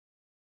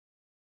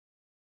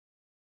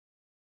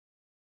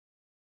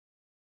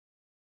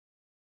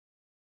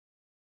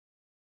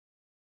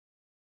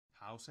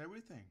How's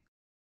everything?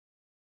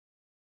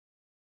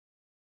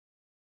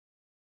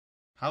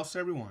 How's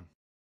everyone?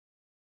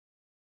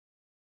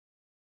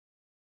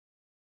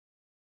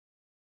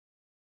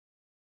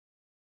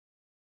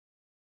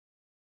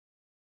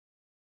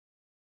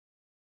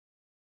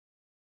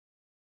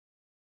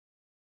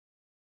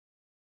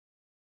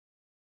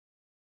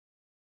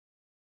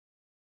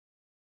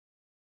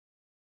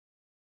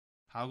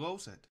 How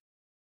goes it?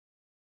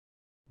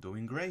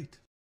 Doing great.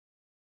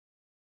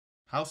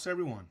 How's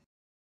everyone?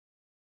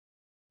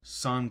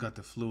 Son got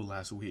the flu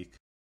last week.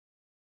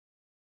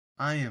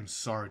 I am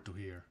sorry to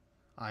hear.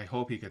 I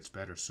hope he gets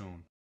better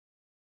soon.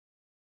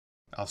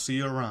 I'll see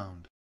you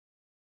around.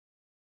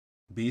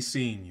 Be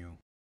seeing you.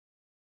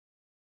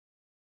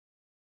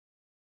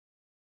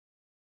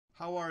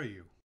 How are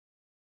you?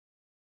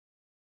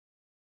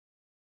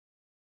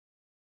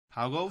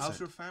 How goes it? How's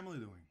your family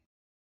doing?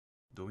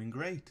 Doing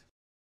great.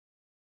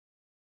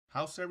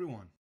 How's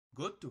everyone?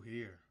 Good to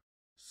hear.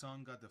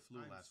 Son got the flu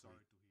last week.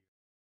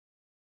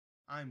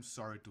 I'm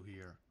sorry to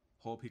hear.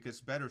 Hope he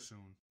gets better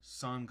soon.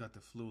 Son got the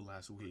flu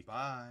last week.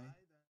 Bye.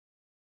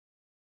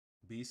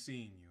 Be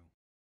seeing you.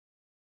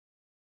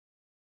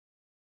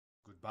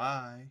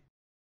 Goodbye.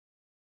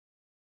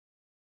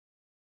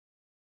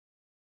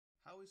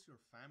 How is your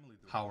family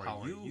doing? How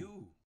are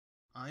you?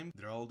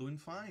 They're all doing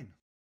fine.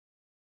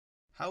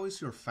 How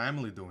is your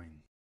family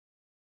doing?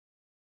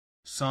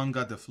 Son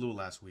got the flu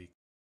last week.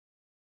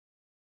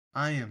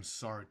 I am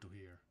sorry to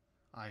hear.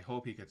 I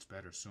hope he gets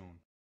better soon.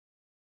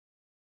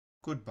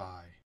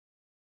 Goodbye.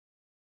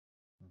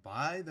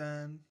 Bye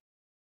then.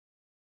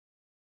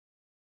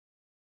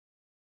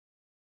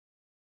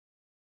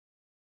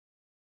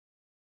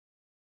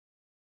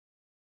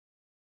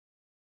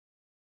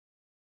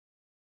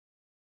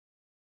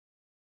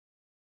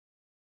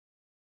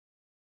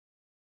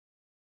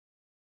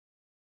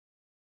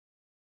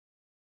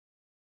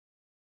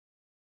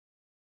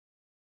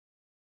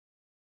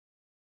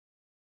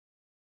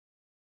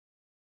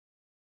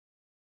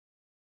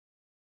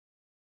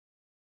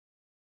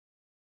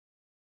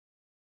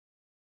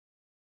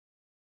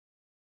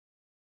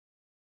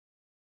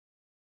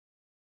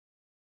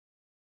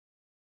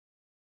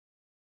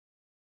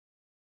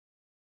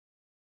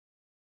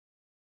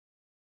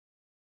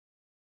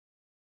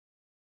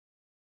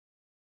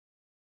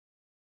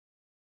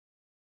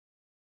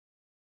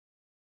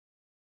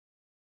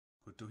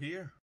 Good to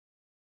hear.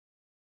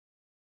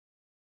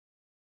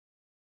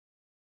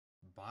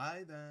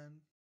 Bye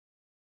then.